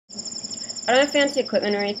I don't have fancy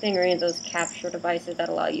equipment or anything, or any of those capture devices that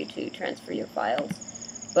allow you to transfer your files.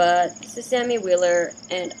 But this is Sammy Wheeler,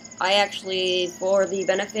 and I actually, for the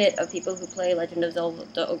benefit of people who play Legend of Zelda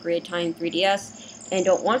Ocarina 3DS and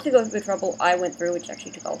don't want to go through the trouble I went through, which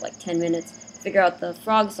actually took all like 10 minutes, to figure out the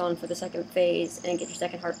frog song for the second phase and get your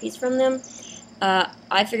second heart piece from them.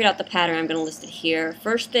 I figured out the pattern. I'm going to list it here.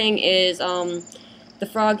 First thing is the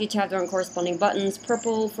frog, each have their own corresponding buttons.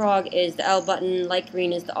 Purple frog is the L button, light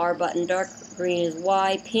green is the R button, dark green is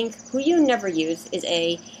Y, pink, who you never use, is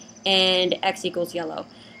A, and X equals yellow.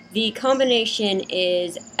 The combination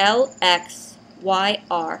is L, X, Y,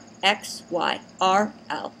 R, X, Y, R,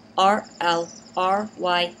 L, R, L, R,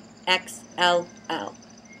 Y, X, L, L.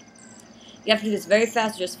 You have to do this very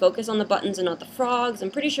fast, just focus on the buttons and not the frogs. I'm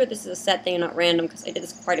pretty sure this is a set thing and not random, because I did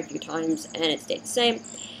this quite a few times and it stayed the same.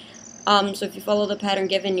 So if you follow the pattern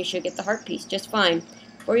given, you should get the heart piece just fine.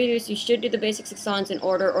 Before you do this, you should do the basic 6 songs in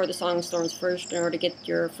order, or the Song of Storms first, in order to get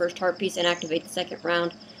your first heart piece and activate the second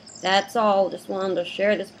round. That's all. Just wanted to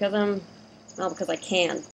share this because I can.